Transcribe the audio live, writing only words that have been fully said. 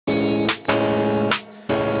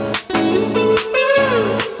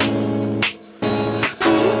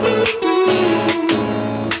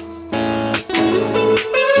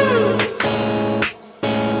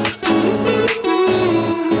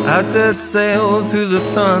set sail through the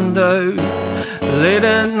thunder, late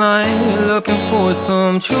at night, looking for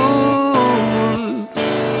some truth,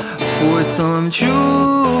 for some truth.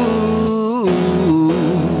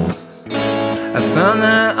 I found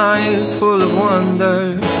that eyes full of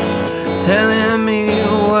wonder, telling me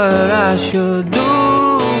what I should do,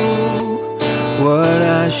 what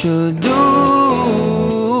I should do.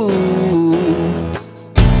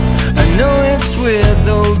 I know it's weird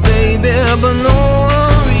though, baby, but no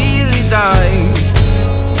one really dies.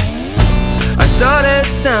 I thought it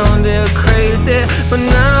sounded crazy, but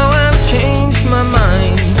now I've changed my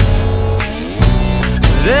mind.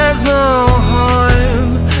 There's no harm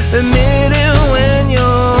admitting when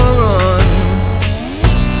you're wrong,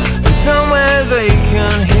 and somewhere they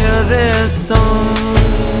can hear this song.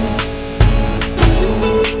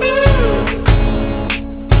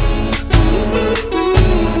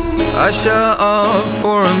 I shut off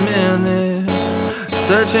for a minute,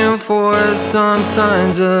 searching for some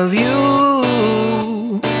signs of you,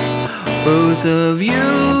 both of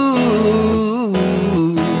you.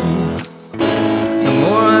 The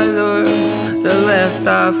more I looked, the less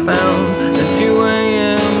I found, and 2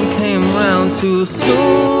 AM came round too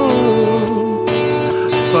soon,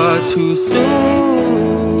 far too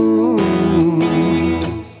soon.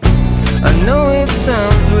 I know it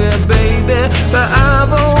sounds weird, baby, but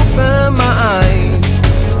I've